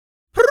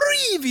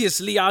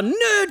Previously on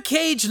Nerd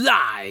Cage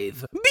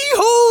Live.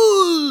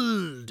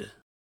 Behold!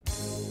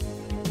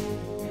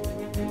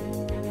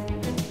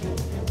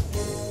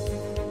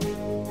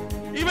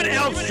 Even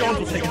Alex Jones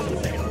will take it.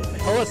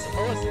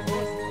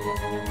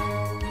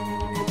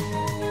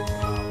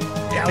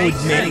 That would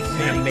make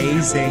it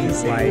amazing,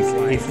 like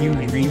if you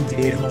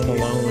redid Home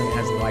Alone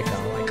as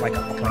like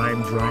a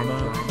crime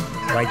drama,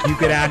 like you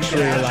could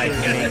actually like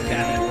make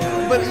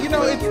that. But you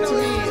know, it, to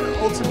me,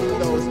 ultimately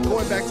though, is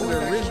going back to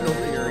the original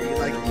theory.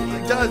 Like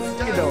it does,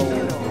 you know,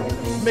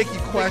 make you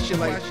question,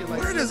 like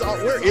where is all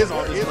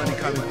this money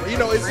coming from? You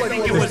know, it's like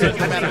It was a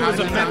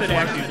method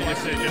acting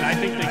decision. I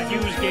think that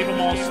Hughes gave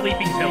them all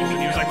sleeping pills, and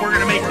he was like, "We're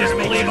gonna make this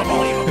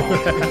believable."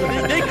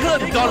 They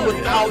could have done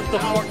without the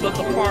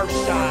far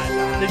shot.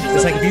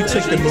 It's like if you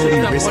took the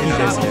movie Risky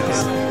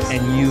Business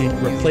and you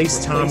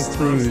replaced Tom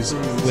Cruise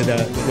with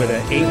a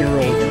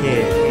 8-year-old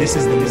kid, this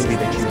is the movie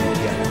that you would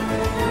get.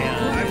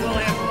 Sorry, go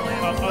ahead.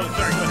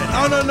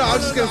 Oh no! I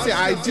was just gonna say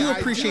I do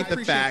appreciate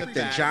the fact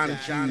that John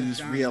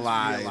Hughes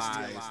realized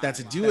that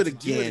to do it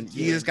again,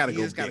 you just gotta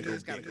go bigger.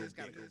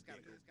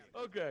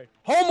 Okay.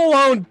 Home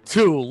Alone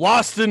 2,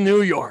 Lost in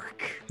New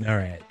York. All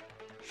right.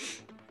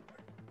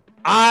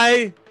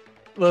 I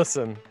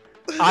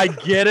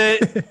get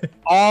it.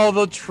 All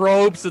the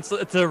tropes. It's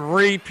a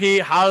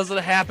repeat. How does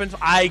it happen?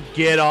 I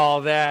get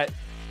all that.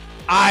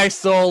 I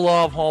still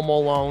love Home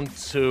Alone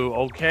 2.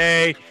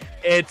 Okay.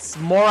 It's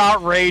more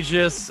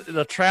outrageous.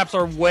 The traps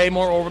are way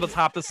more over the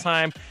top this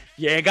time.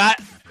 Yeah, you got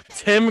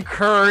Tim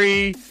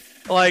Curry.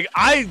 Like,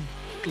 I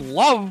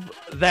love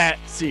that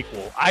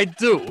sequel. I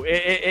do.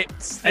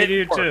 I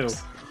do too.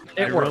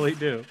 I really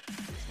do.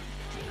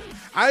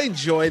 I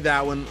enjoy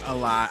that one a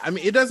lot. I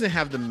mean, it doesn't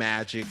have the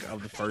magic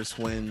of the first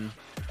one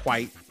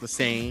quite the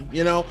same,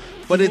 you know,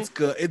 but it's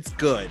good. It's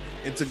good.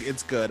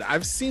 It's good.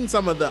 I've seen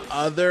some of the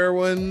other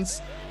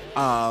ones,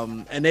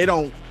 and they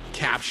don't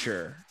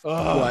capture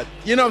what,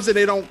 you know what I'm saying?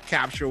 They don't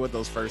capture what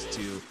those first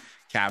two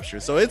capture.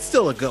 So it's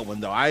still a good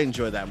one though. I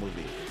enjoy that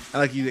movie.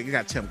 And like you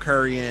got Tim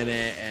Curry in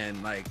it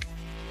and like,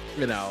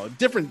 you know,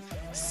 different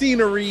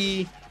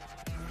scenery,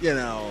 you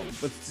know,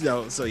 but you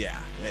know, so yeah.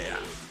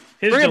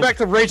 Bring it back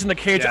to Rage in the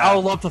Cage. Yeah. I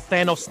would love to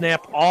Thanos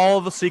snap all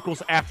the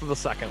sequels after the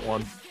second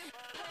one.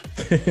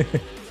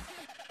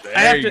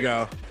 There you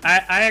go.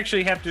 I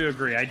actually have to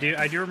agree. I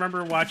do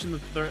remember watching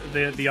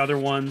the other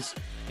ones,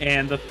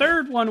 and the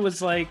third one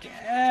was like,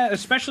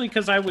 especially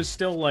because I was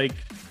still like,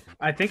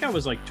 I think I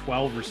was like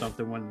 12 or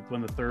something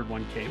when the third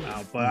one came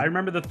out. But I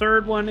remember the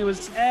third one,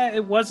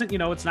 it wasn't, you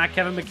know, it's not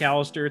Kevin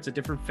McAllister, it's a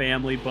different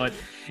family, but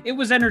it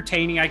was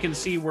entertaining. I can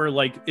see where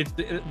like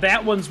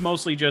that one's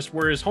mostly just,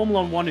 whereas Home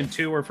Alone 1 and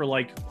 2 are for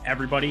like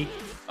everybody.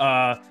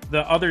 The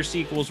other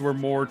sequels were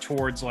more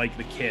towards like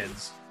the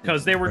kids,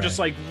 because they were just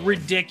like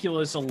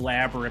ridiculous,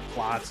 elaborate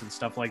plots and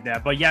stuff like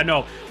that. But yeah,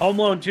 no, Home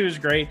Alone 2 is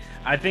great.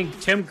 I think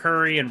Tim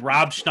Curry and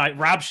Rob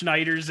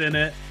Schneider's in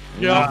it.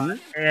 Yeah,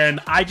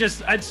 and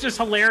it's just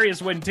hilarious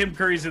when Tim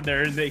Curry's in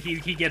there and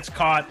he gets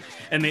caught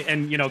and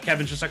you know,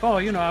 Kevin's just like, oh,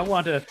 you know, I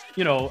want a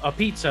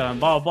pizza and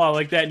blah blah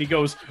like that, and he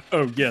goes,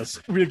 oh yes,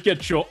 we'll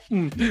get your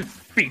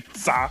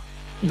pizza.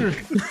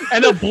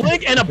 and a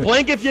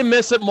blink if you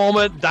miss it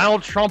moment,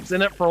 Donald Trump's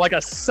in it for like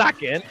a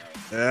second.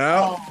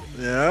 Yeah.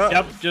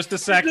 Yep, just a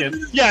second.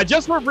 Yeah,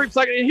 just for a brief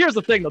second. And here's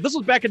the thing, though. This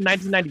was back in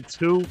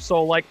 1992,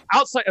 so like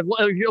outside,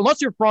 unless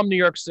you're from New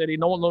York City,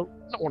 no one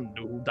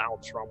knew who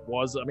Donald Trump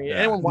was. I mean,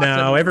 anyone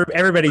watched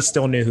everybody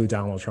still knew who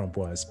Donald Trump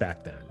was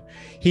back then.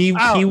 He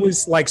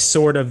was like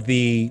sort of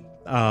the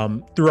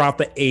throughout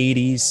the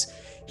 80s.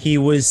 He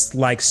was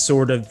like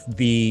sort of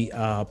the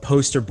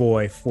poster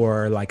boy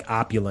for like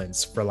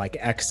opulence, for like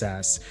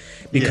excess,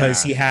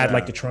 because he had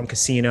like the Trump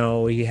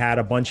Casino. He had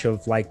a bunch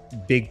of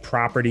like big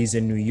properties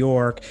in New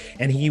York,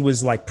 and he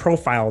was like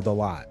profiled a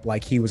lot.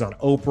 Like he was on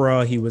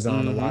Oprah, he was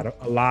on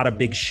a lot of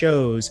big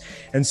shows.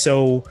 And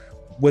so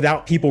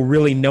without people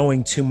really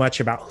knowing too much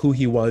about who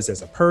he was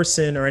as a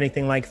person or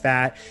anything like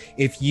that,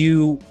 if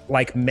you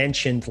like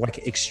mentioned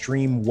like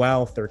extreme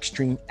wealth or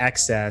extreme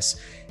excess,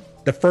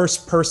 the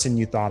first person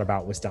you thought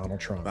about was Donald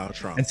Trump.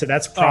 And so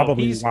that's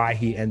probably why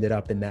he ended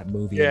up in that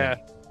movie. Yeah.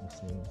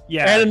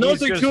 And another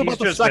thing too about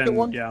the second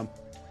one. Yeah.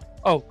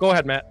 Oh, go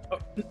ahead, Matt.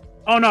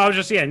 Oh no, I was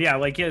just saying, yeah,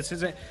 like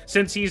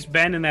since he's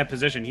been in that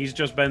position, he's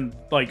just been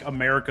like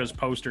America's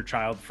poster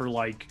child for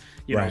like,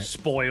 you know,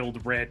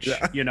 spoiled rich,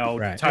 you know,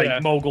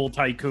 mogul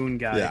tycoon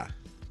guy. Yeah.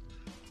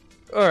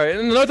 All right,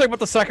 and another thing about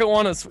the second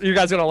one is, you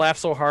guys are gonna laugh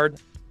so hard.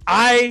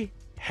 I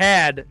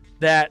had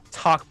that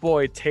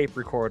Talkboy tape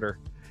recorder.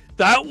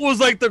 That was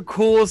like the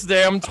coolest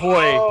damn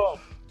toy. Oh.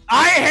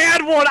 I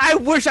had one. I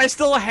wish I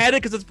still had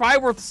it because it's probably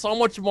worth so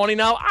much money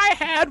now. I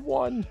had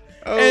one.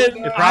 Oh,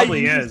 and it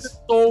probably is.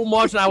 So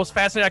much, and I was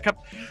fascinated.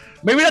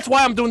 Maybe that's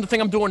why I'm doing the thing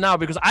I'm doing now,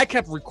 because I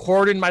kept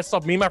recording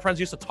myself. Me and my friends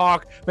used to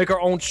talk, make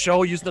our own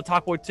show using the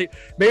Talkboy tape.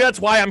 Maybe that's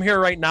why I'm here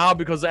right now,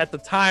 because at the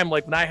time,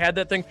 like when I had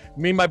that thing,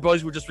 me and my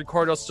buddies would just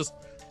record us just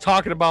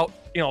talking about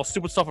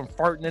stupid stuff and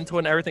farting into it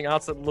and everything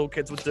else that little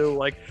kids would do,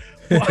 like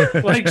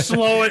like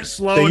slow it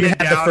So you it had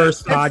down. the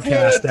first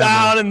podcast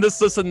down ever. and this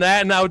and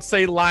that, and I would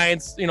say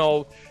lines,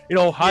 hi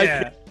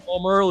Yeah. kids,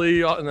 home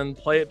early, and then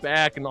play it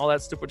back and all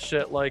that stupid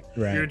shit. Like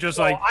Right. You're just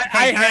so like,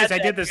 hey guys, had I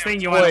that did this damn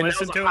thing. You toy, want to and that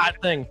listen was a to hot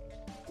thing. it?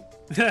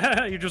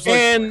 You're just like,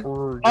 And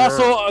 "Grr,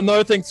 also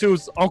another thing too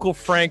is Uncle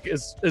Frank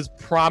is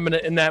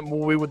prominent in that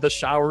movie with the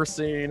shower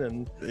scene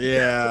and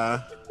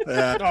Yeah.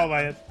 Yeah. oh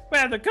man,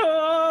 where the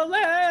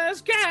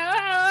coolest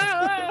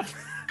go.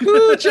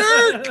 Cool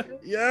jerk.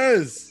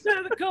 Yes.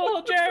 Where the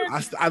cool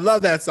jerk. I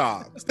love that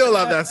song. Still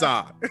love that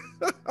song.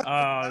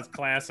 Oh, it's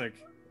classic.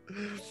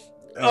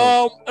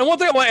 and one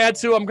thing I want to add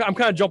too, I'm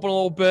kind of jumping a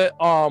little bit.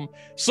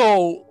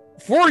 So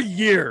for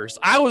years,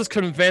 I was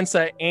convinced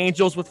that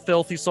Angels with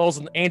Filthy Souls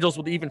and Angels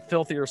with Even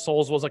Filthier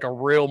Souls was like a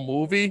real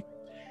movie.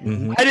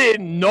 Mhm. I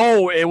didn't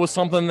know it was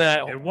something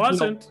that It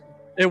wasn't.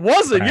 It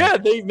wasn't. Right. Yeah,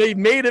 they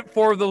made it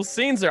for those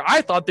scenes there.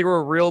 I thought they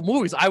were real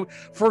movies.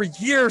 For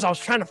years I was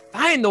trying to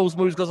find those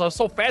movies because I was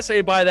so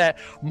fascinated by that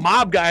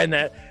mob guy and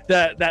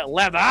that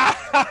left.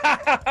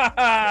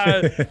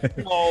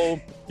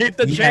 Get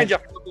the change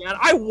up. Man.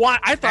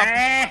 I thought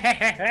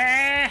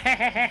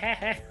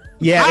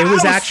Yeah, it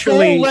was I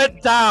actually so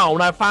let down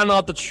when I found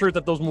out the truth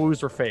that those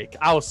movies were fake.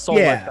 I was so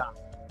let down.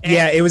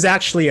 Yeah, it was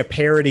actually a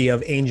parody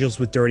of Angels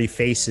with Dirty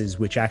Faces,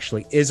 which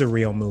actually is a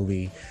real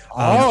movie.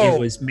 Oh. It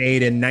was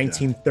made in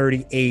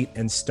 1938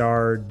 and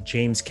starred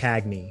James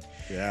Cagney.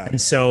 Yeah. And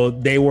so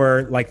they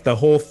were like the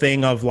whole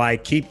thing of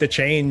like, keep the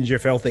change, you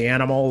filthy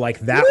animal. Like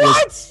that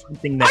What? was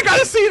something that I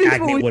gotta see these Cagney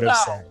movies would have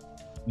now. said.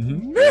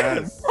 Mhm. Man,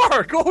 Yes.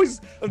 Mark, always,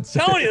 I'm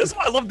telling you, that's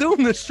why I love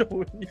doing this show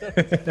with you.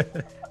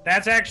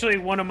 That's actually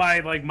one of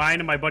my mine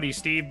and my buddy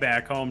Steve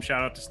back home.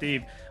 Shout out to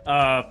Steve.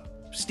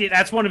 Steve,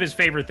 that's one of his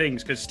favorite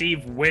things because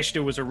Steve wished it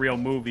was a real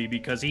movie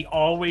because he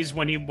always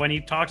when he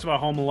talks about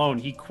Home Alone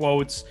he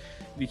quotes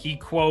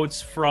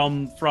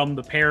from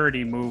the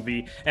parody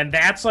movie, and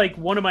that's like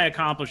one of my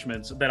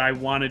accomplishments that I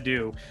want to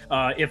do.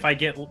 If I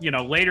get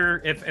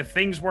later, if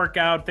things work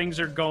out, things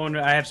are going,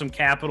 I have some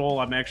capital,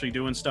 I'm actually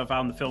doing stuff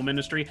out in the film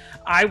industry,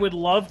 I would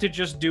love to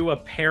just do a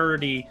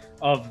parody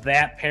of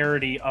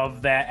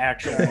that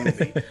actual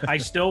movie. I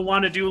still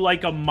want to do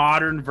like a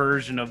modern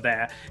version of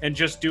that and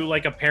just do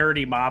like a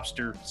parody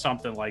mobster,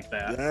 something like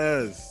that.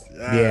 Yes.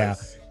 Yeah.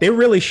 Yes. They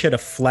really should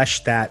have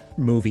fleshed that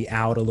movie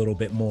out a little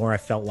bit more. I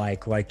felt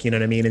like, you know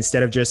what I mean?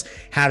 Instead of just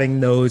having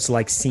those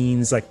like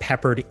scenes like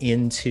peppered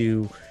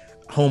into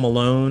Home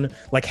Alone,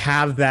 like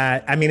have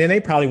that. I mean, and they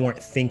probably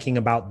weren't thinking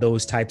about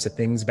those types of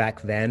things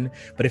back then,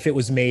 but if it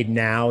was made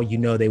now,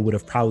 they would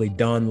have probably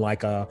done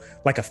like a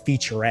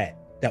featurette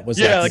that was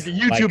like a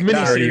YouTube 30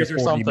 miniseries or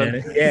 40 something.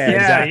 minutes. Yeah,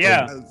 exactly.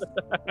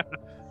 Yeah.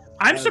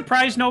 I'm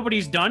surprised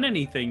nobody's done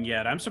anything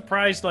yet. I'm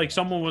surprised like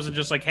someone wasn't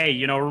just like, hey,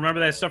 remember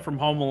that stuff from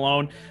Home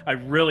Alone? I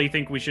really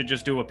think we should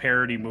just do a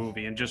parody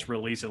movie and just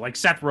release it, like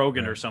Seth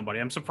Rogen or somebody.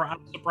 I'm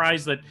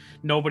surprised that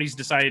nobody's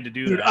decided to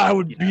do Dude, that. I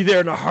would be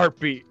there in a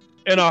heartbeat.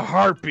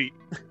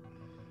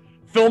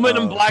 Film it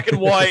in black and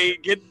white.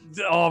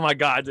 Oh my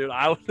god, dude!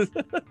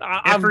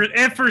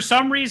 If for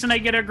some reason I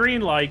get a green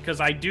light, because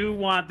I do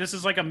want, this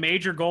is like a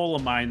major goal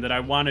of mine that I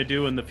want to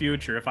do in the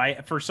future. If I,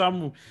 for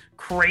some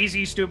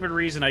crazy stupid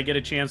reason, I get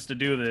a chance to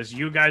do this,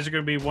 you guys are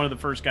going to be one of the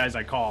first guys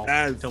I call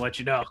to let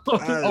you know.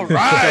 All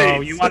right.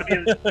 So you want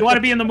to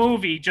be in the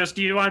movie? Just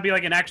do you want to be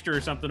like an extra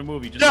or something in the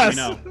movie? Just let me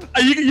know.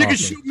 You can Awesome.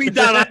 shoot me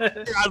down.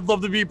 I'd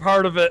love to be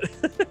part of it.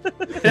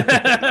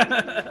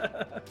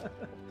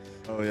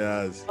 Oh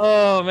yes.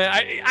 Oh man,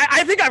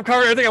 I think I've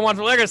covered everything I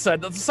wanted. Like I said,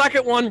 the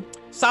second one,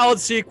 solid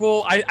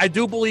sequel. I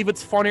do believe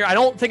it's funnier. I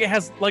don't think it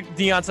has, like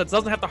Dion said, it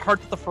doesn't have the heart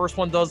that the first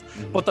one does,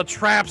 but the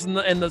traps and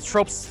the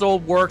tropes still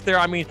work there.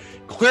 I mean,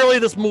 clearly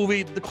this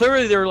movie,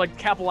 clearly they're like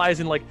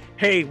capitalizing, like,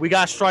 hey, we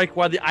got to strike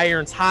while the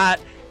iron's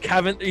hot.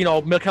 Kevin,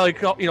 Macaulay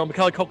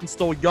Culkin's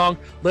still young.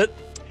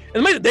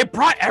 And they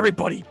brought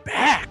everybody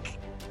back.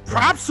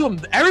 Props to them.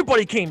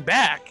 Everybody came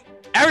back.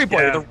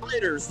 Everybody, Yeah. the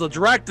writers, the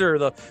director,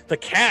 the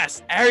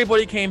cast,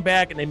 everybody came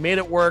back and they made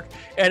it work.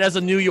 And as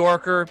a New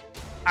Yorker,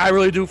 I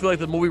really do feel like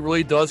the movie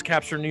really does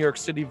capture New York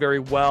City very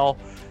well.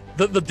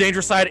 The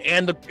danger side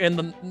and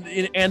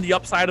the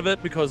upside of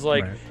it, because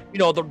like Right.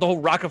 the whole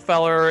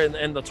Rockefeller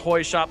and the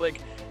toy shop, like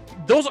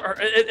those are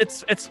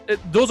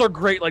those are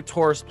great like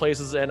tourist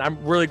places, and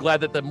I'm really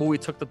glad that the movie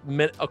took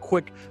a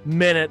quick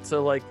minute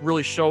to like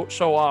really show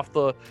off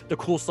the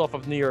cool stuff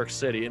of New York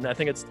City, and I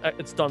think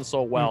it's done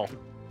so well.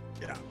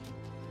 Yeah.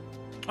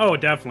 Oh,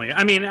 definitely.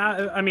 I mean,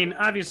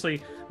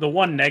 obviously, the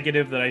one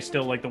negative that I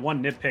still like, the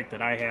one nitpick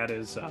that I had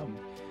is a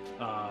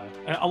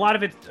lot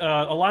of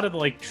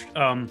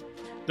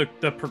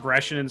the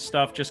progression and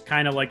stuff, just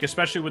kind of like,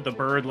 especially with the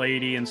bird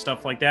lady and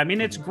stuff like that. I mean,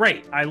 it's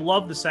great. I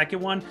love the second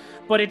one,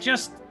 but it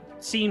just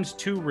seems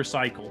too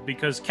recycled,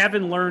 because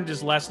Kevin learned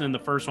his lesson in the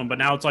first one, but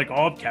now it's like,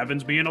 oh,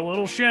 Kevin's being a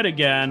little shit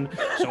again.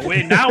 So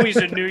now he's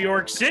in New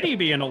York City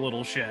being a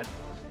little shit.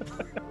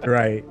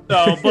 Right.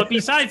 So, but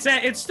besides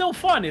that, it's still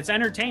fun. It's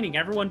entertaining.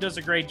 Everyone does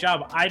a great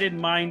job. I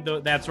didn't mind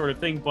that sort of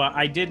thing, but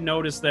I did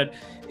notice that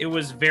it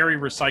was very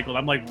recycled.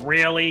 I'm like,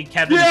 really?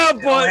 Kevin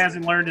still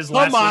hasn't learned his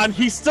lesson? Come on,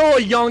 he's still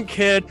a young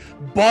kid.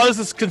 Buzz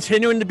is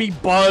continuing to be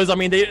Buzz. I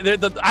mean,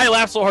 I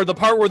laughed so hard. The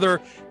part where they're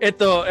at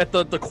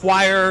the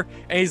choir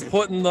and he's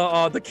putting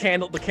the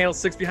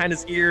candlesticks behind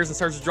his ears and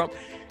starts to drum,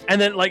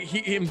 and then like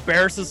he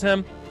embarrasses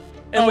him.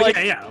 And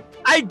yeah.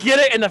 I get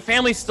it, and the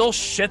family still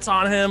shits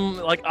on him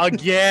like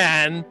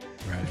again.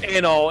 Right.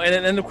 You know,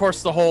 and then of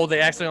course they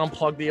actually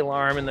unplug the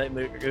alarm and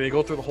they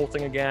go through the whole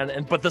thing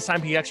again. But this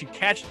time he actually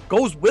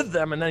goes with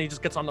them, and then he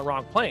just gets on the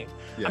wrong plane.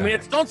 Yeah. I mean,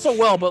 it's done so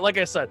well, but like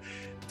I said,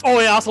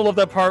 I also love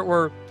that part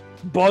where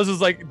Buzz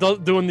is like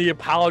doing the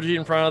apology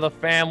in front of the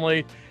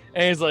family,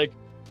 and he's like,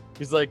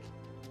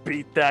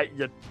 beat that,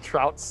 you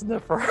trout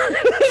sniffer.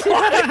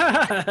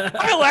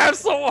 I laughed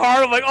so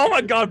hard. I'm like, oh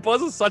my god,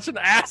 Buzz is such an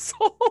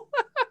asshole.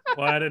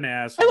 What an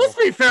asshole. And let's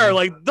be fair,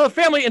 like the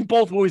family in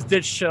both movies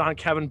did shit on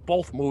Kevin.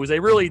 Both movies, they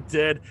really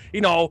did.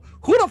 You know,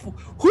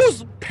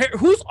 whose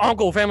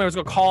uncle family was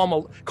gonna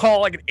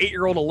call like an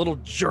 8-year-old a little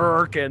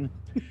jerk and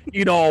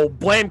you know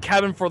blame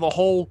Kevin for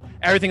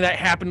everything that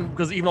happened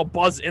because even though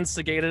Buzz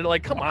instigated it,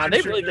 like come on,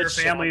 they really did. Their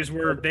families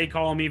they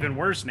call them even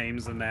worse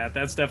names than that.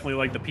 That's definitely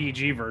like the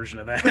PG version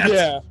of that.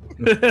 Yeah.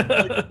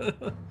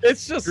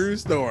 It's just true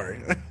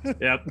story.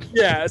 Yep.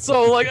 Yeah.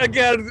 So like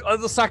again,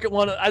 the second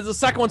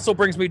one still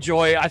brings me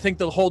joy. I think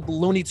the whole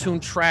Looney Tune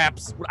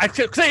traps. I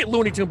say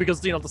Looney Tune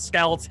because you know the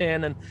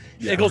skeleton and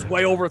it goes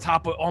way over the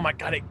top. But oh my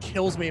god, it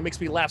kills me. It makes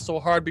me laugh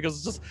so hard because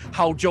it's just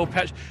how Joe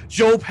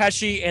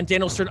Pesci and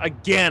Daniel Stern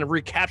again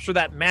recapture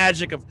that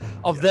magic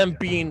of them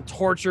being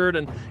tortured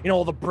and you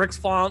know the bricks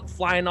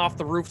flying off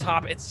the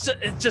rooftop.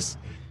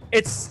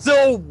 It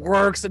still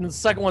works, and the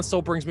second one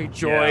still brings me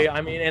joy. Yeah.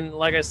 I mean, and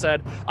like I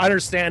said, I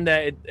understand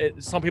that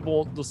some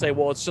people will say,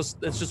 well, it's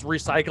just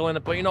recycling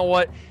it, but you know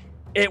what?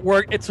 It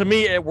worked. To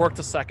me, it worked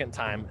the second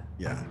time.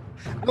 Yeah.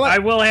 I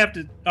will have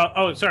to.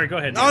 Sorry. Go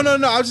ahead. No.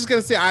 I was just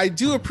gonna say I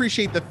do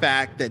appreciate the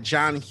fact that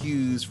John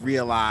Hughes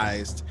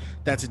realized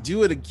that to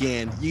do it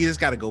again, you just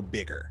got to go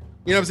bigger.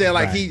 You know what I'm saying?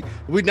 Like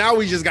we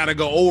just got to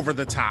go over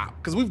the top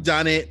because we've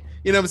done it.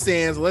 You know what I'm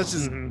saying? So let's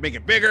just make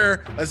it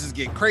bigger. Let's just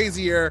get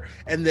crazier.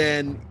 And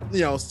then, you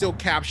know, still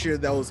capture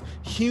those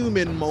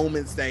human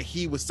moments that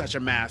he was such a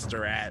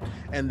master at.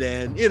 And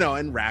then, you know,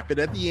 and wrap it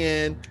at the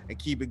end and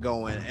keep it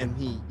going. And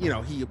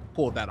he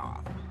pulled that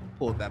off.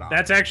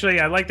 That's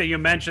actually, I like that you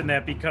mentioned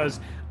that because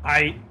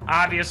they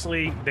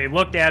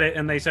looked at it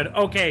and they said,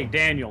 okay,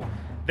 Daniel,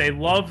 they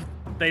love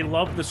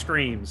the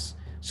screams.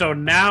 So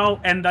now,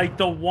 and like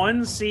the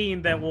one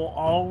scene that will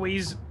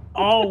always,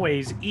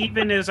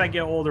 even as I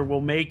get older, will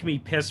make me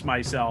piss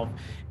myself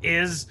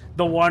is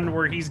the one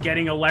where he's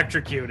getting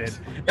electrocuted.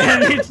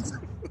 And it's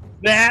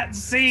that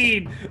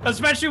scene,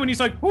 especially when he's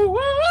like, woo, woo,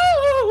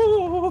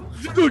 woo.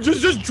 Dude,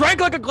 just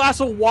drank like a glass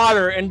of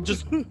water and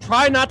just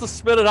try not to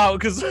spit it out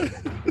because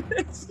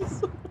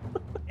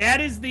that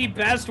is the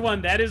best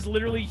one. That is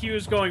literally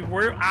Hughes going,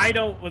 we're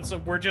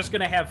just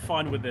gonna have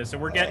fun with this,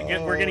 and we're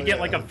gonna get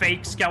like a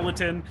fake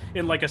skeleton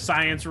in like a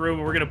science room,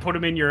 and we're gonna put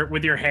him in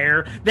with your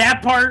hair.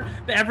 That part,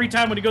 every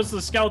time when he goes to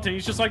the skeleton,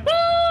 he's just like,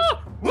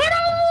 ah!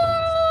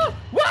 Ah!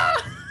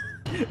 Ah!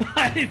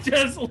 I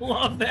just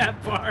love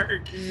that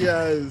part.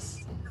 Yes.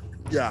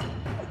 Yeah.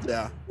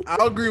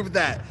 I'll agree with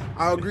that.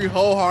 I'll agree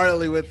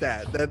wholeheartedly with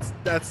that.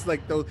 That's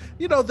like those,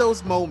 you know,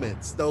 those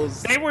moments.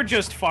 They were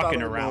just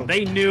fucking around.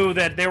 They knew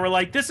that they were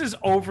like, this is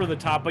over the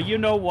top, but you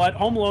know what?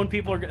 Home Alone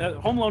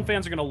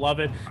fans are gonna love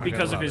it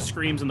because of his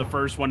screams in the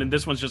first one, and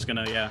this one's just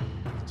gonna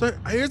So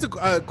here's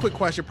a quick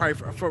question, probably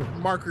for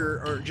Mark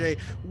or Jay.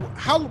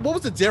 What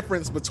was the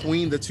difference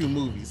between the two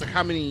movies? Like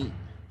how many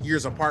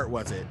years apart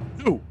was it?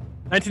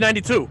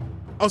 1992.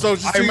 Oh, so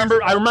it's just I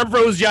remember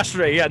it was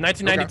yesterday. Yeah,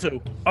 1992.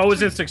 Okay. Oh, it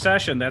was in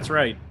succession. That's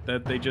right.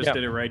 That they just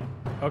did it right.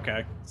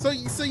 Okay. So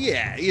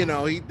yeah, you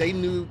know, they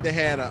knew they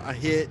had a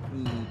hit,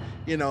 and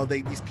you know,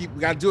 these people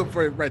got to do it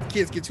for the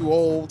kids get too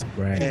old,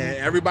 right? And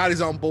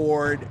everybody's on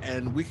board,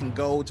 and we can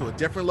go to a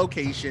different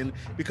location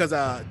because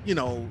you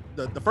know,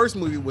 the first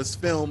movie was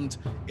filmed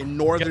in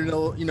North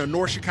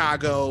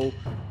Chicago.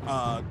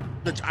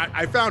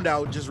 I found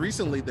out just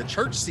recently the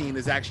church scene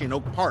is actually in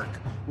Oak Park,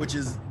 which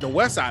is the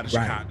west side of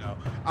Chicago.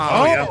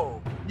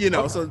 You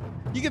know, so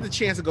you get the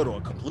chance to go to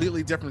a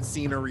completely different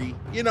scenery,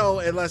 you know,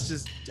 and let's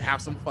just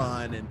have some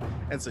fun.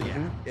 And so,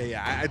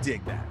 I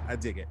dig that. I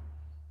dig it.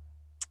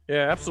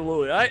 Yeah,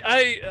 absolutely.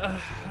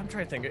 I'm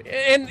trying to think.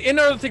 And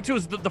another thing too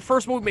is the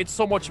first movie made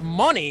so much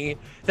money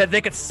that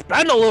they could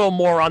spend a little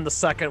more on the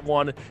second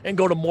one and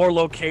go to more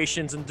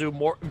locations and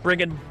bring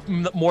in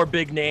more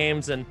big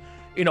names and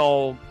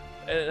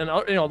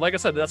like I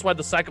said, that's why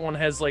the second one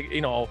has like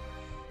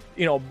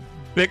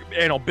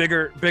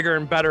bigger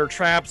and better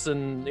traps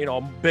and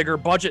bigger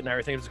budget and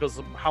everything, is because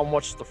of how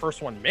much the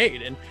first one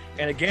made. And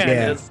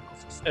again,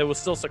 it was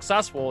still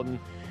successful. And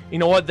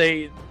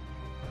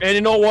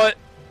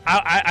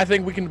I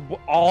think we can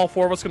all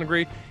four of us can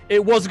agree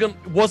it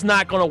was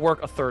not going to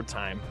work a third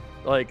time.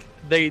 Like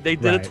they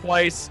did it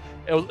twice.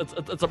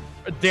 It's a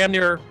damn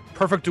near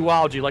perfect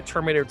duology, like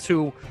Terminator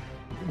 2,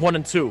 1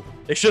 and 2.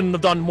 They shouldn't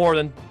have done more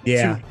than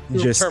two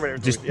Terminator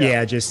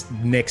 2. Just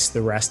nix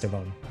the rest of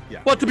them.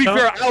 Yeah. But to be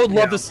fair, I would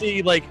love to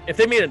see, like, if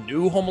they made a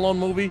new Home Alone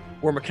movie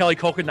where Macaulay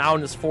Culkin now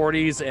in his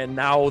 40s and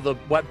now the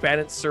Wet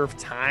Bandits serve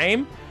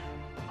time.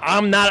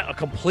 I'm not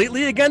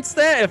completely against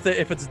that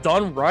if it's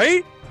done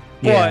right.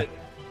 But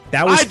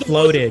that was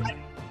floated.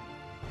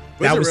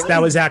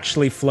 That was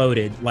actually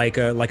floated like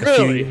a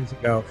few years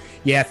ago.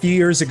 Yeah, a few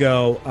years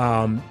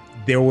ago,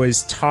 there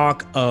was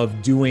talk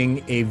of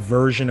doing a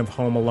version of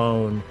Home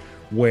Alone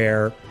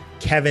where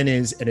Kevin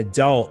is an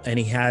adult and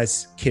he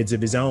has kids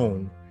of his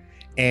own,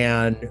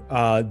 and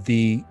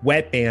the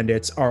Wet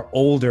Bandits are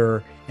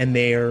older and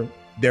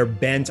they're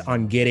bent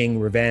on getting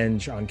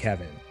revenge on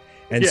Kevin,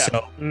 and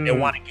so they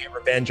want to get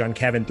revenge on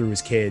Kevin through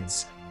his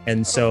kids.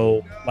 And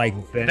so, like,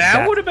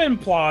 that would have been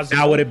plausible.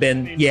 That would have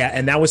been,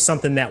 and that was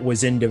something that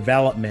was in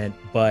development,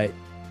 but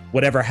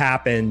whatever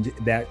happened,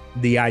 that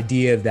the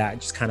idea of that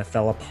just kind of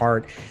fell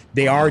apart.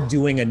 They are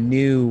doing a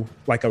new,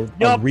 like a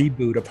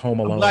reboot of Home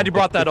Alone. I'm glad you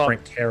brought that up.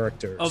 Different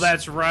characters. Oh,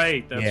 that's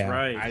right. That's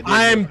right.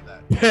 I'm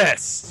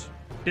pissed.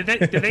 Did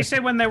they say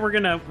when they were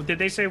gonna? Did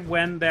they say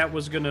when that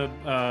was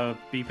gonna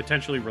be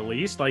potentially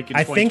released? Like,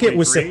 I think it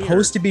was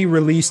supposed to be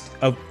released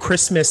of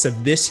Christmas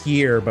of this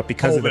year, but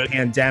because of the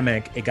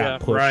pandemic, it got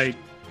pushed. Right.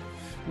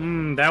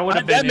 That would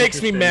have been. That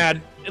makes me mad.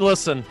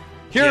 Listen,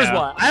 here's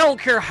why. I don't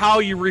care how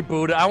you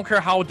reboot it. I don't care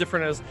how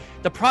different it is.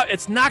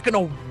 It's not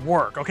gonna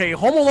work. Okay,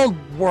 Home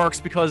Alone works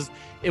because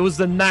it was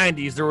the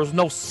 '90s. There was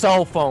no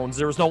cell phones.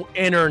 There was no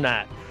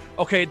internet.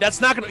 Okay,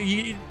 that's not gonna.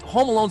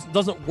 Home Alone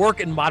doesn't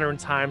work in modern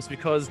times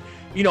because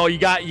you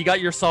got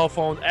your cell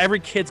phone.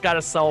 Every kid's got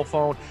a cell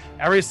phone.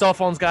 Every cell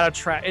phone's got a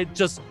track. It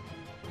just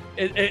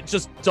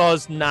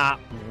does not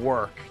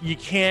work. You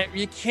can't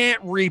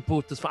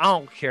reboot this. I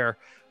don't care.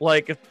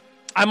 Like,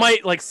 I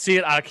might like see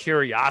it out of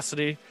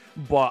curiosity,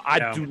 but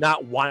I do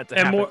not want it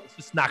to happen. It's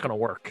just not gonna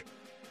work.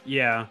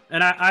 Yeah,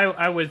 and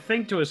I would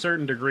think to a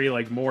certain degree,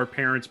 like, more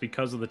parents,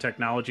 because of the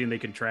technology and they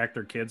can track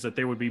their kids, that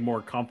they would be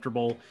more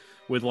comfortable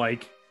with,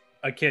 like,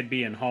 a kid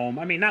being home.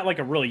 I mean, not like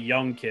a really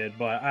young kid,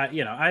 but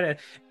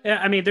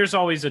I mean, there's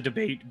always a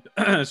debate,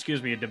 a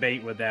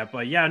debate with that.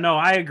 But yeah, no,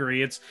 I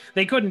agree.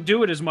 They couldn't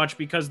do it as much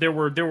because there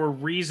were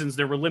reasons,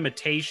 there were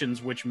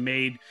limitations which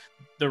made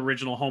the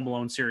original Home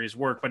Alone series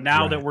work. But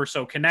now that we're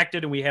so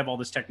connected and we have all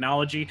this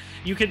technology,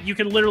 you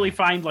can literally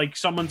find like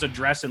someone's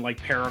address in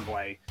like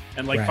Paraguay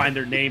and like find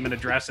their name and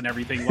address and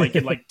everything like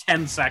in like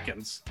 10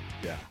 seconds.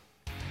 Yeah.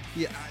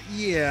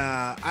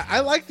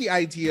 I like the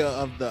idea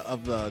of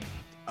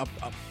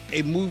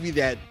a movie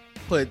that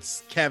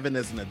puts Kevin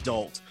as an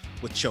adult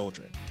with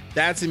children.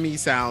 That to me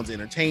sounds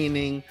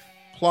entertaining,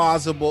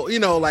 plausible.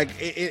 Like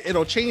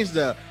it'll change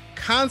the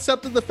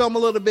concept of the film a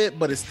little bit,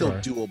 but it's still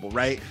doable,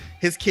 right?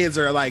 His kids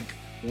are like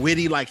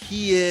witty like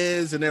he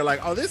is, and they're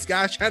like, oh, this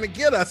guy's trying to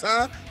get us,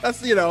 huh?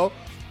 That's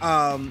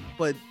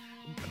but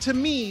to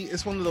me,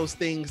 it's one of those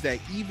things that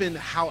even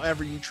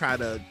however you try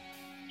to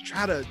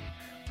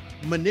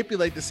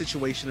manipulate the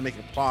situation to make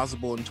it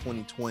plausible in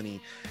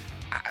 2020,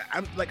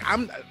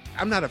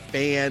 I'm not a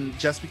fan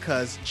just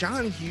because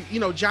John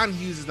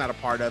Hughes is not a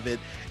part of it.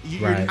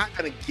 You're not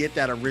going to get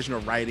that original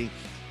writing.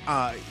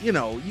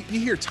 You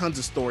hear tons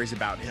of stories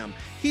about him.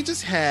 He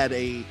just had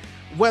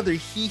whether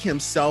he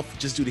himself,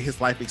 just due to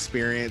his life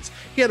experience,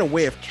 he had a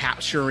way of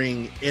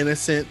capturing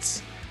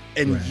innocence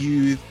and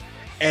youth.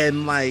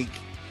 And like,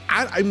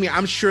 I mean,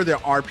 I'm sure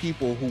there are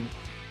people who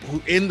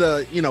in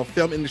the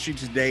film industry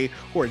today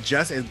who are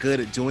just as good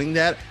at doing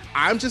that.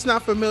 I'm just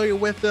not familiar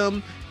with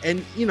them.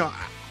 And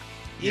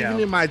even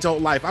in my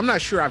adult life, I'm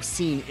not sure I've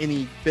seen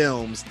any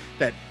films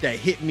that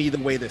hit me the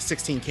way that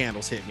 16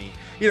 Candles hit me.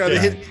 They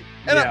hit me,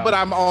 but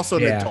I'm also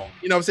an adult.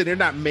 What I'm saying? They're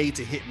not made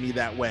to hit me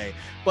that way.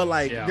 But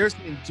like, there's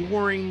an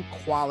enduring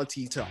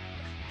quality to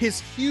his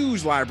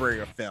huge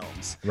library of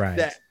films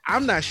that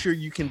I'm not sure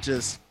you can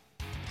just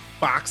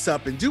box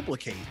up and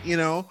duplicate.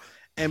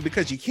 And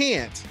because you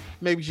can't,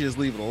 maybe you should just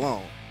leave it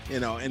alone.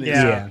 And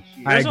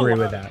I agree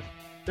with that.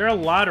 There are a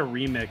lot of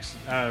remakes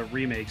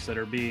that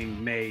are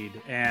being made,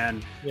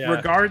 and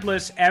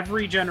regardless,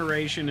 every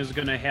generation is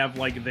going to have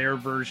like their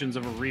versions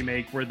of a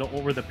remake where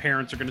the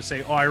parents are going to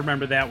say, "Oh, I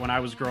remember that when I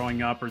was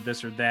growing up," or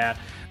this or that.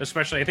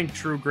 Especially, I think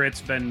True Grit's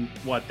been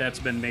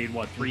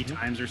made 3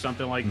 times or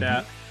something like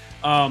that.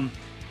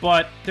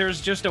 But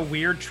there's just a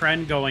weird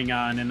trend going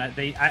on, and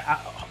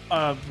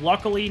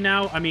luckily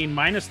now, I mean,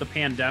 minus the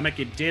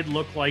pandemic, it did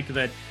look like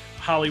that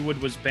Hollywood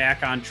was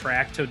back on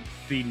track to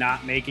be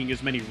not making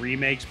as many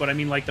remakes. But I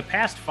mean, like, the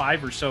past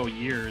 5 or so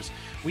years,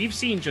 we've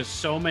seen just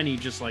so many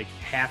just like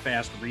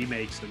half-assed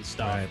remakes and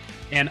stuff.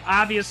 And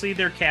obviously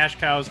they're cash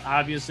cows.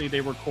 Obviously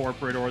they were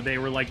corporate, or they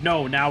were like,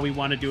 no, now we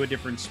want to do a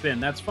different spin.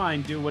 That's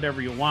fine. Do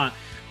whatever you want.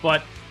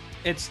 But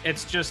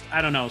it's just,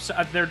 I don't know. So,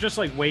 they're just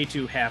like way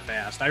too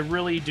half-assed. I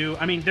really do.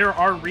 I mean, there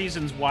are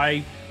reasons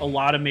why a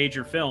lot of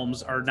major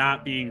films are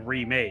not being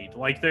remade.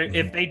 Like,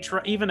 if they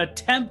even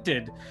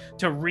attempted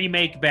to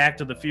remake Back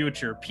to the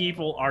Future,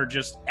 people are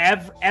just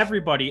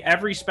everybody,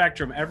 every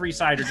spectrum, every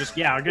side are just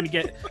are gonna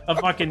get a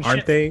fucking.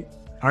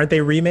 Aren't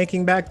they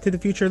remaking Back to the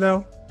Future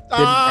though?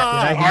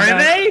 Are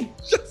they?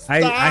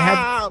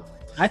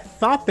 I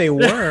thought they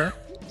were.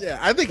 Yeah,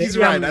 I think he's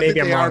right. I think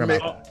they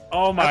are.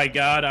 Oh my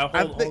God!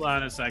 Hold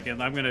on a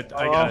second. I feel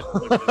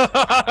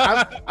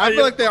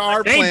like they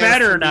are. They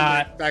better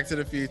not. Back to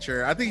the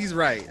Future. I think he's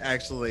right,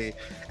 actually.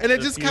 And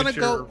it just kind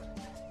of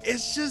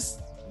it's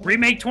just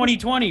remake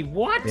 2020.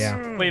 What?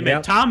 Yeah. Wait a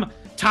minute.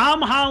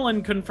 Tom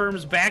Holland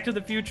confirms Back to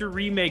the Future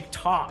remake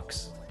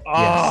talks.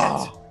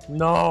 Oh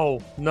no!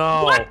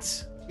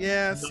 What?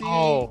 Yeah. See.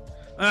 No.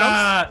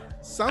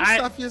 Some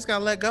stuff you just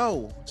gotta let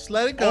go. Just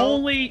let it go.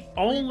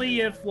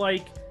 Only if,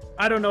 like,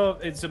 I don't know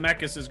if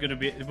Zemeckis is going to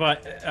be,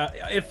 but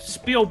if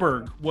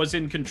Spielberg was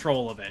in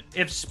control of it,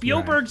 if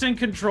Spielberg's in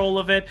control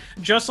of it,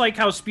 just like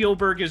how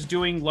Spielberg is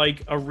doing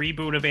like a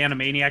reboot of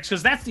Animaniacs,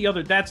 because that's the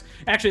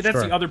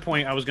other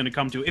point I was going to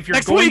come to. If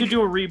you're going to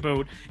do a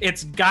reboot,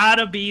 it's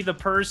gotta be the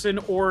person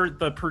or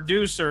the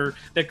producer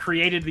that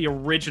created the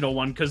original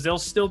one, because they'll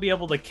still be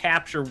able to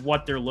capture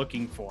what they're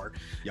looking for.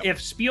 Yep.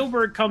 If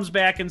Spielberg comes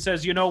back and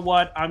says, you know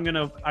what, I'm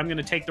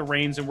gonna take the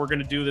reins and we're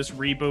gonna do this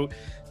reboot,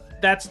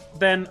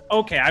 then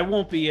okay, I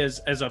won't be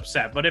as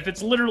upset. But if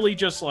it's literally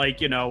just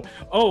like, you know,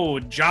 oh,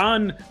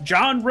 John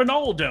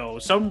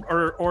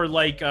Ronaldo, or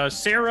like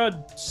Sarah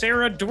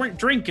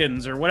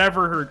Drinkins or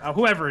whatever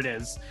whoever it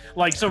is,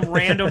 like some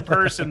random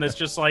person that's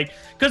just like,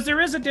 because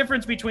there is a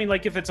difference between,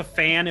 like, if it's a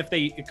fan,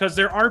 because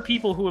there are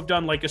people who have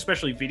done, like,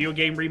 especially video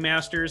game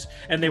remasters,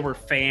 and they were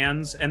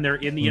fans and they're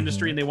in the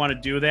industry and they want to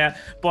do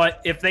that.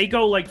 But if they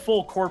go like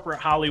full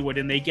corporate Hollywood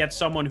and they get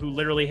someone who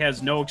literally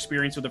has no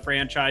experience with the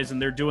franchise and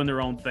they're doing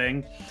their own thing,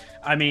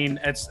 I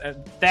mean, it's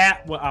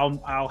that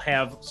I'll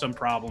have some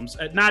problems.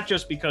 Not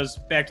just because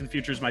Back to the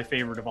Future is my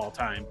favorite of all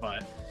time,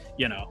 but,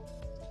 you know,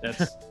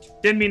 that's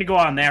didn't mean to go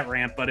on that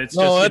rant, but it's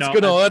that's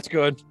good. That's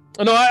good.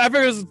 No, I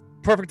figure it's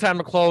perfect time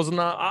to close, and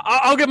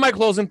I'll give my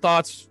closing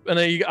thoughts, and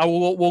then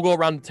we'll go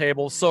around the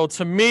table. So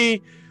to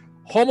me,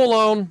 Home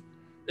Alone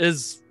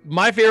is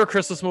my favorite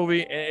Christmas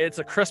movie. It's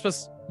a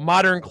Christmas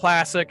modern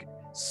classic.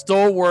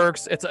 Still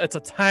works. It's a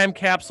time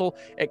capsule.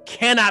 It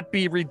cannot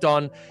be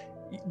redone.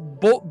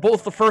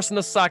 Both the first and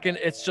the second,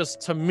 it's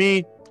just, to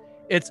me,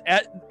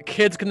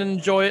 kids can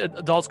enjoy it,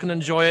 adults can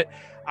enjoy it.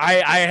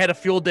 I had a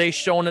field day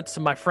showing it to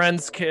my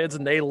friends' kids,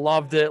 and they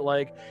loved it.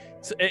 Like,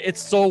 it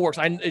still works.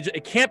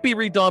 It can't be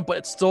redone, but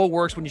it still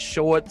works when you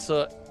show it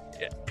to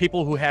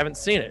people who haven't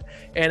seen it.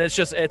 And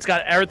it's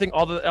got everything,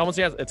 all the elements.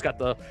 It's got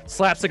the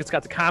slapstick, it's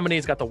got the comedy,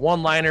 it's got the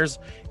one-liners,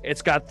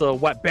 it's got the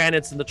wet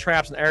bandits and the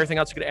traps and everything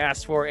else you could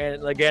ask for.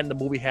 And again, the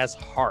movie has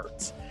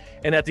heart.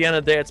 And at the end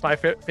of the day, it's my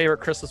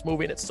favorite Christmas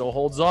movie, and it still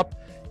holds up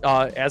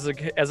as a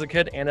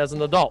kid and as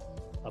an adult.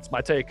 That's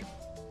my take.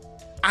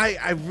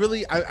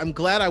 I'm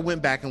glad I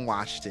went back and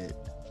watched it.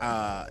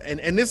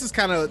 And this is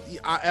kind of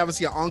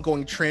obviously an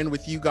ongoing trend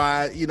with you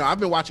guys. You know, I've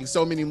been watching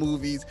so many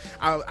movies.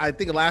 I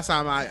think the last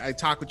time I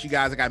talked with you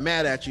guys, I got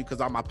mad at you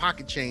because all my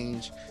pocket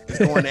change is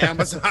going to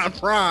Amazon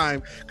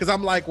Prime, because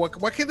I'm like,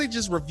 why can't they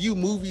just review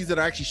movies that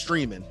are actually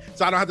streaming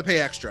so I don't have to pay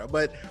extra?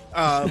 But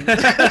but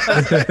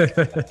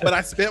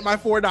I spent my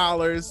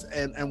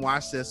 $4 and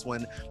watched this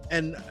one.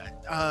 And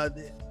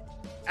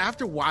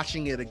after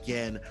watching it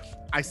again,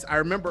 I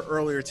remember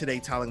earlier today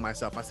telling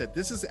myself, I said,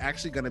 this is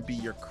actually going to be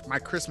my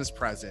Christmas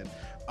present,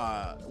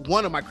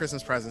 one of my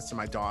Christmas presents to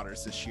my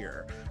daughters this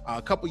year.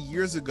 A couple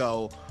years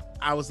ago,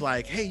 I was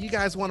like, hey, you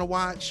guys want to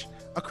watch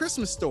A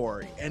Christmas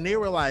Story? And they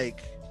were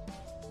like,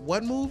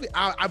 what movie?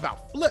 I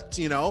about flipped,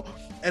 you know?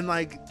 And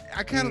like,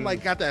 I kind of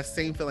like got that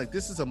same feeling. Like,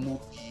 this is a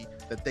movie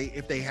that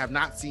if they have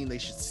not seen, they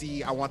should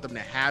see. I want them to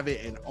have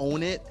it and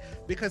own it,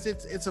 because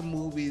it's a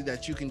movie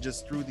that you can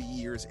just through the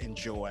years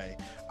enjoy.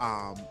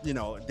 You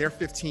know, they're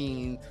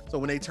 15, so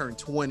when they turn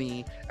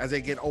 20, as they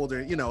get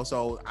older, you know,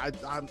 so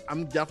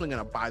I'm definitely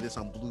gonna buy this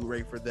on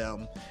Blu-ray for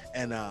them.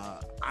 And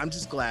I'm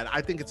just glad.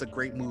 I think it's a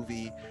great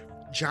movie.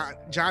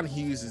 John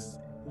Hughes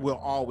will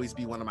always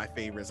be one of my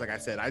favorites. Like I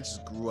said, I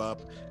just grew up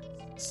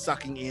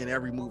sucking in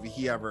every movie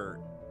he ever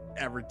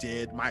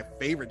did. My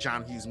favorite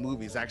John Hughes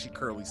movie is actually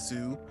Curly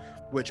Sue,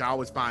 which I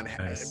always find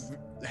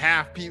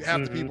half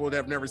the people that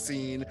have never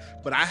seen,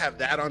 but I have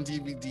that on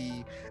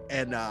DVD.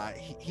 And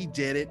he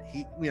did it.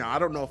 I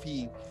don't know if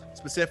he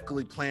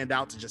specifically planned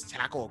out to just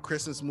tackle a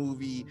Christmas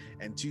movie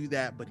and do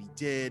that, but he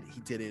did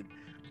it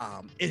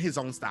in his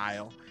own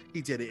style.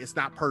 He did it. It's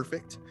not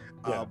perfect,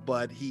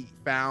 but he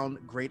found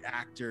great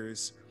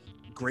actors,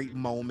 great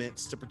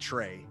moments to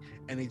portray,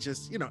 and it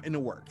just, and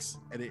it works,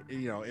 and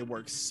it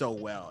works so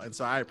well. And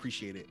so I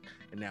appreciate it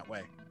in that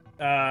way.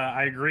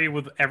 I agree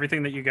with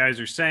everything that you guys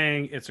are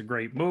saying. It's a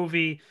great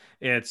movie.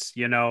 It's,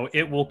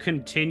 it will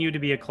continue to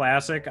be a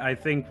classic. I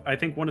think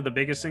one of the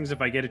biggest things,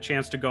 if I get a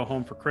chance to go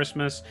home for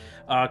Christmas,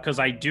 because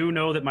I do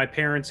know that my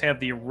parents have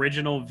the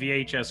original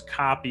VHS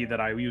copy that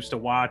I used to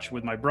watch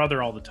with my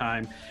brother all the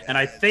time. And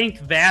I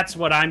think that's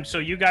what so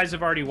you guys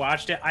have already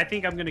watched it. I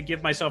think I'm going to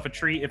give myself a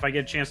treat if I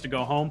get a chance to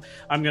go home.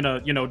 I'm going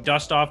to,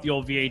 dust off the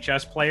old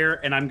VHS player,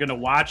 and I'm going to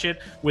watch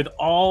it with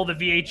all the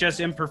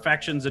VHS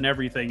imperfections and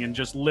everything, and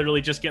just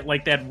literally just get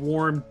like that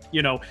warm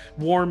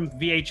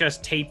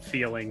VHS tape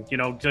feeling,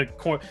 to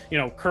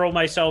curl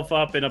myself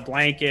up in a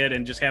blanket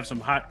and just have some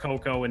hot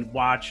cocoa and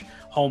watch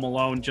Home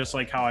Alone just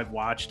like how I've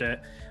watched it.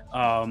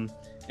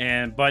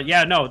 But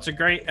yeah, no, it's a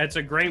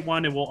great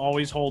one. It will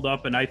always hold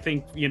up. And I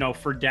think,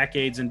 for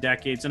decades and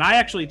decades, and I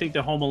actually think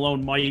that Home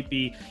Alone might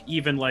be,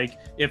 even like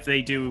if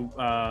they do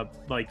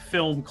like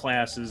film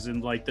classes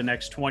in like the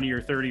next 20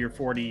 or 30 or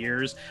 40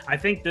 years, I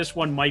think this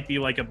one might be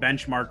like a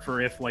benchmark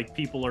for if like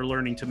people are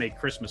learning to make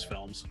Christmas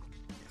films.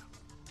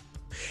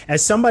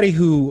 As somebody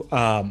who,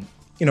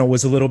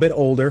 was a little bit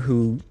older,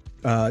 who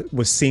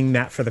was seeing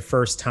that for the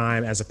first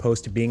time as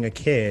opposed to being a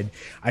kid,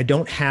 I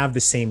don't have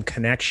the same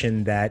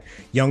connection that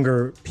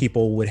younger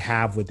people would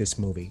have with this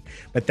movie.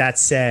 But that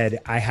said,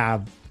 I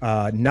have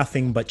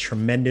nothing but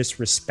tremendous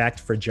respect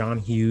for John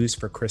Hughes,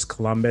 for Chris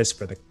Columbus,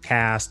 for the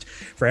cast,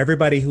 for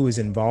everybody who is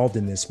involved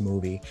in this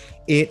movie.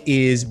 It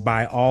is,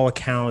 by all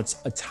accounts,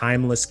 a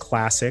timeless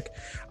classic.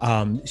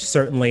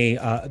 Certainly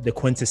the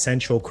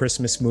quintessential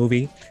Christmas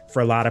movie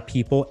for a lot of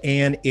people.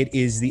 And it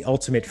is the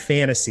ultimate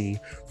fantasy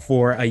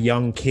for a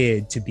young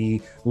kid to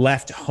be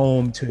left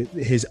home to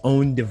his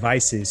own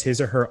devices, his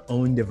or her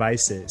own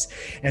devices.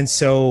 And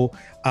so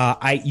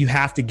you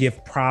have to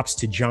give props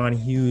to John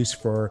Hughes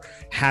for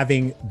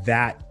having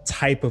that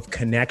type of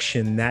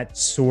connection, that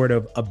sort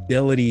of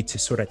ability to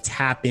sort of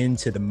tap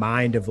into the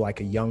mind of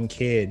like a young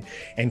kid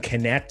and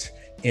connect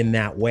in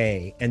that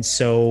way. And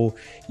so,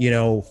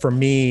 for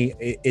me,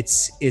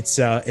 it's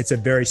a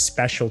very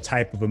special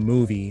type of a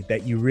movie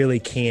that you really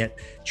can't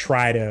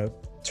try to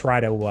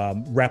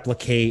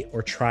replicate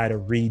or try to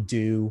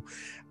redo.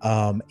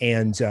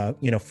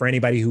 For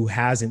anybody who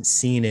hasn't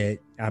seen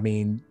it, I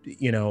mean,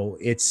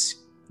 it's,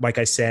 like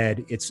I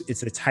said, it's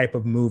the type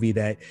of movie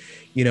that,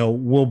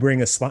 will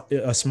bring a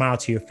smile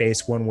to your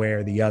face one way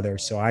or the other.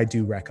 So I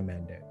do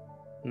recommend it.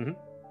 Mm-hmm.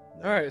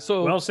 All right.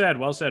 So well said,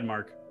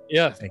 Mark.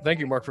 Yeah. Thank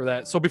you, Mark, for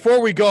that. So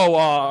before we go,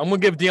 I'm going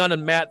to give Dion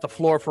and Matt the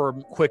floor for a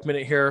quick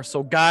minute here.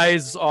 So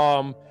guys,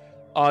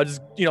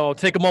 just,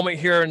 take a moment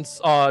here and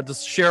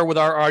just share with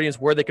our audience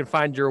where they can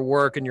find your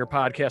work and your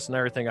podcast and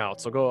everything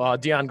else. So go,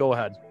 Dion, go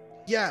ahead.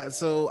 Yeah,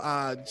 so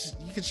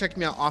you can check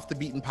me out, Off the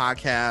Beaten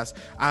Podcast.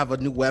 I have a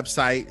new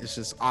website. It's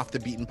just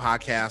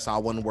offthebeatenpodcast,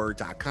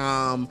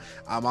 alloneword.com.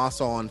 I'm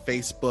also on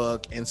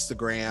Facebook,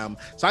 Instagram.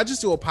 So I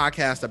just do a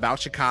podcast about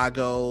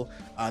Chicago,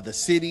 the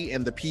city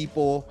and the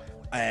people.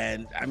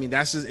 And I mean,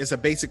 it's a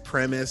basic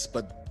premise,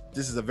 but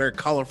this is a very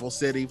colorful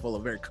city full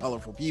of very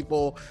colorful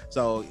people.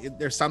 So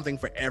there's something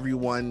for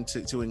everyone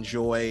to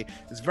enjoy.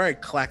 It's very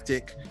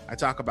eclectic. I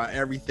talk about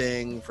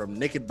everything from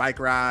naked bike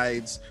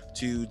rides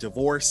to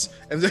divorce.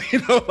 And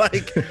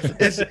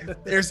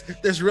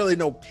there's really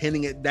no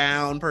pinning it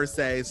down per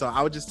se. So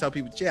I would just tell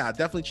people, yeah,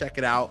 definitely check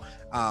it out.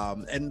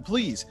 And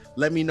please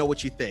let me know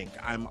what you think.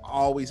 I'm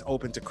always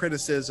open to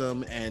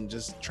criticism and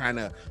just trying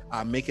to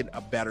make it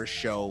a better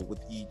show with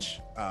each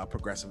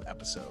progressive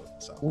episode.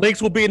 So links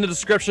will be in the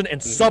description,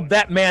 and sub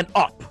that man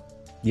up.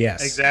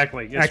 Yes,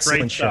 exactly. It's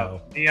excellent great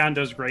show. Stuff. Dion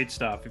does great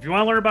stuff. If you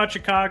want to learn about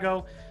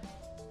Chicago,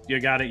 you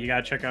got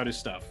to check out his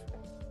stuff.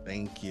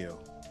 Thank you.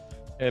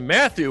 And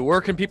Matthew, where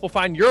can people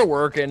find your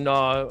work? And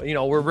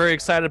we're very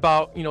excited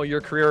about your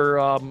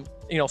career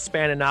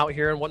spanning out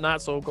here and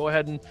whatnot. So go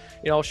ahead and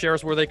share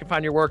us where they can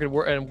find your work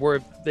and where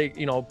they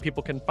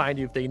people can find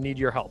you if they need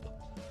your help.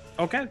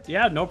 Okay,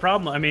 yeah, no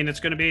problem. I mean,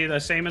 it's going to be the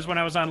same as when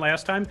I was on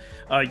last time.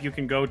 You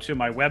can go to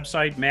my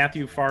website,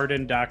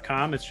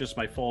 MatthewFarden.com. It's just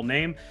my full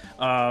name.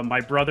 My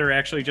brother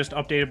actually just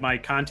updated my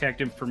contact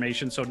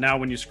information. So now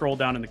when you scroll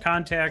down in the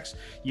contacts,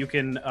 you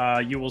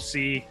will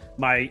see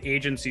my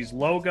agency's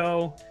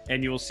logo,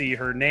 and you will see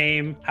her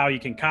name, how you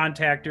can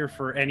contact her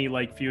for any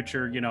like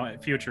future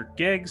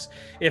gigs.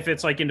 If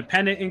it's like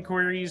independent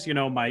inquiries,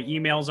 my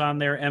email's on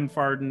there,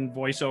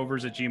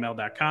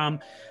 mfardenvoiceovers@gmail.com.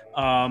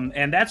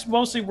 And that's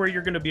mostly where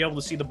you're going to be able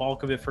to see the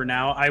bulk of it for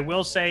now. I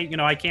will say,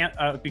 I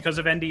can't, because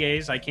of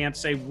NDAs, I can't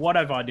say what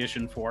I've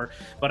auditioned for,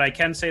 but I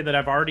can say that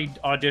I've already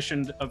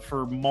auditioned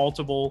for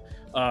multiple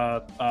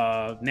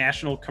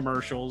national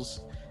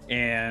commercials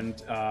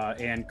and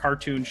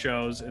cartoon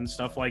shows and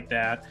stuff like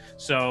that.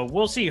 So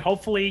we'll see.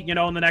 Hopefully, in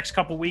the next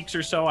couple weeks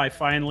or so, I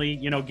finally,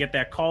 get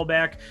that call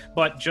back.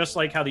 But just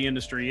like how the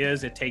industry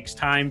is, it takes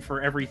time.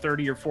 For every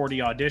 30 or 40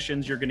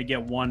 auditions, you're going to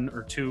get 1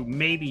 or 2,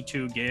 maybe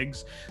 2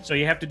 gigs. So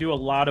you have to do a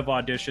lot of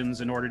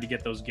auditions in order to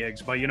get those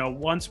gigs. But,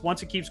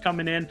 once it keeps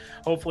coming in,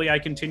 hopefully I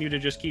continue to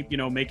just keep,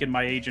 making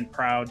my agent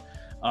proud.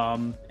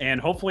 And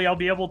hopefully I'll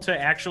be able to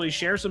actually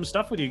share some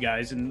stuff with you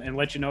guys and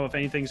let you know if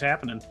anything's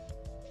happening.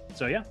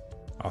 So, yeah.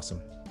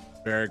 Awesome.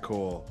 Very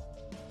cool.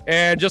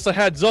 And just a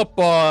heads up,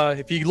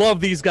 if you love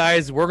these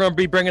guys, we're going to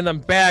be bringing them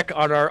back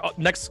on our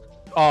next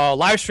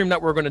live stream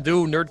that we're going to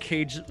do, Nerd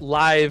Cage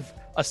Live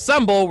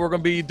Assemble. We're going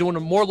to be doing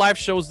more live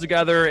shows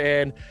together,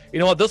 and you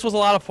know what, this was a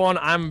lot of fun.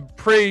 I'm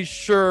pretty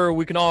sure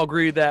we can all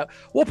agree that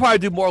we'll probably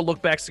do more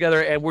look backs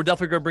together, and we're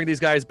definitely going to bring these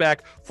guys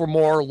back for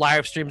more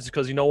live streams,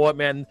 because you know what,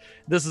 man,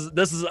 this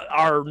is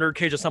our Nerd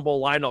Cage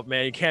Assemble lineup,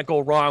 man. You can't go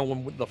wrong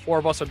when the four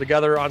of us are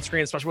together on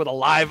screen, especially with a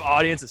live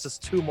audience. It's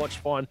just too much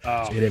fun.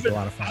 It is a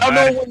lot of fun. I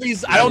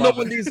don't know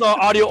when these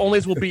audio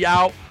onlys will be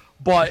out,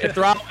 but if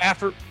they're out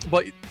after,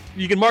 but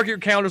you can mark your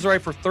calendars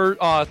right for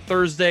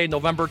Thursday,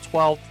 November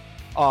 12th.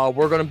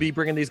 We're going to be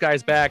bringing these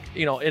guys back,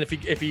 you know, and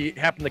if you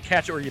happen to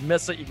catch it or you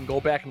miss it, you can go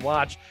back and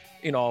watch.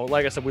 You know,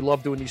 like I said, we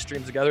love doing these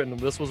streams together, and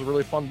this was a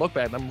really fun look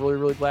back. I'm really,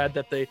 really glad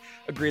that they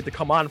agreed to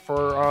come on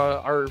for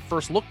our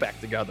first look back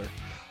together.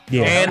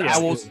 Yeah, and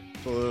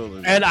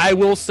I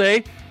will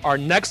say our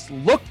next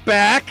look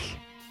back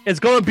is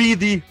going to be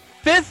the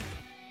 5th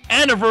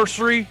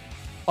anniversary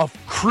of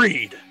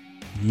Creed.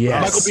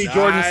 Yes. Michael B.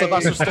 Jordan,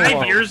 Sylvester Stallone.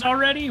 5 years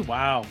already?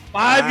 Wow.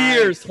 5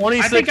 years.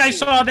 26. I think I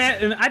saw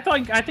that, and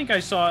I think I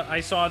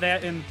saw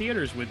that in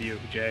theaters with you,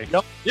 Jay.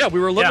 Yep. Yeah, we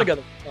were living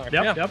together.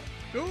 Yep.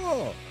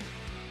 Cool.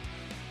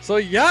 So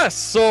yes.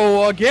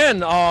 So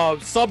again,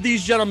 sub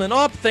these gentlemen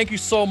up. Thank you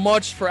so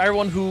much for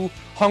everyone who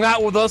hung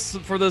out with us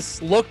for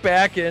this look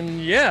back.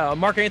 And yeah,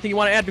 Mark, anything you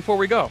want to add before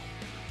we go?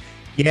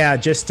 Yeah,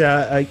 just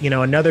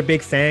another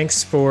big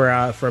thanks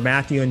for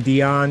Matthew and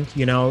Dion.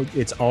 You know,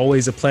 it's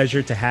always a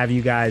pleasure to have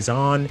you guys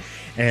on,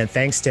 and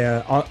thanks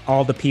to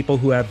all the people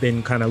who have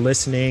been kind of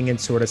listening and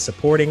sort of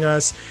supporting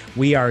us.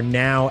 We are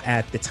now,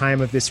 at the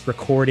time of this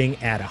recording,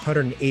 at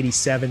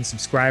 187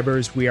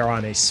 subscribers. We are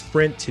on a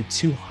sprint to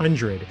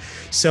 200.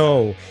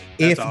 So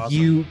if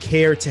you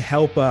care to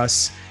help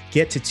us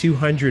get to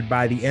 200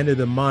 by the end of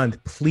the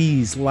month,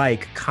 please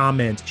like,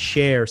 comment,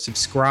 share,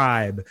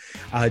 subscribe,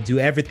 do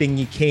everything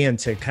you can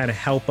to kind of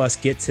help us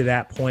get to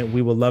that point.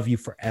 We will love you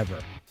forever.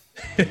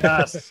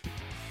 Yes.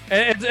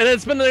 and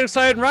it's been an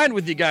exciting ride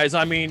with you guys.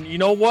 I mean, you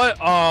know what,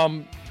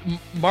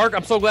 Mark,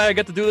 I'm so glad I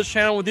get to do this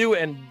channel with you,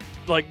 and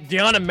like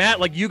Dion and Matt,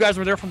 like you guys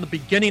were there from the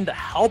beginning to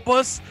help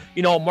us.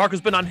 You know, Mark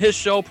has been on his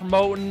show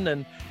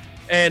promoting,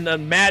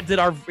 and Matt did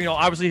our, you know,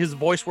 obviously his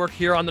voice work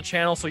here on the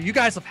channel. So you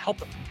guys have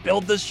helped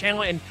build this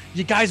channel, and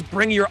you guys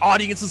bring your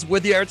audiences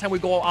with you every time we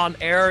go on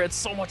air. It's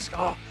so much.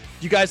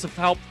 You guys have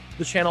helped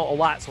the channel a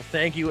lot. So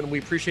thank you, and we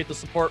appreciate the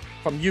support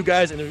from you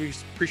guys, and we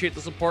appreciate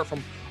the support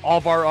from all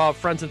of our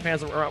friends and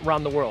fans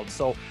around the world.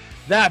 So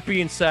that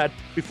being said,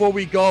 before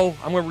we go,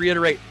 I'm going to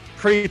reiterate: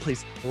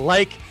 please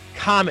like,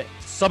 comment,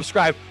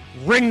 subscribe,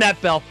 ring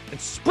that bell, and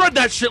spread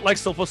that shit like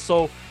Silva.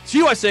 So to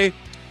you, I say,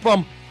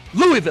 from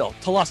Louisville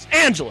to Los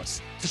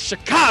Angeles to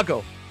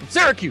Chicago, from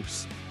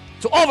Syracuse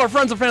to all of our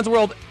friends and fans of the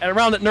world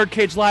around at Nerd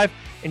Cage Live,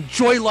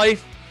 enjoy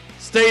life,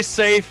 stay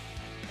safe,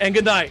 and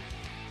good night.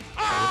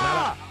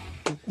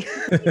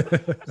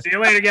 See you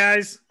later,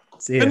 guys.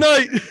 See ya. Good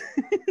night.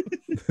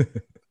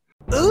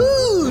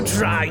 Ooh,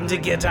 trying to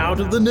get out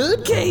of the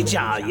Nerd Cage,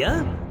 are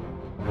ya?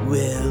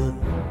 Well,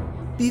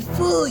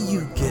 before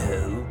you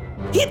go,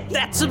 hit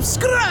that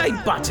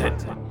subscribe button.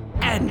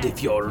 And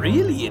if you're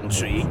really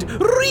intrigued,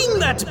 ring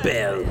that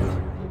bell.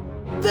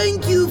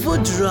 Thank you for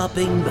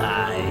dropping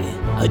by.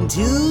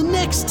 Until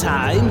next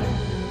time,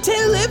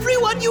 tell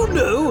everyone you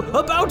know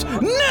about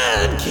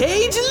Nerd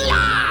Cage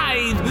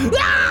Live!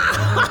 Ah!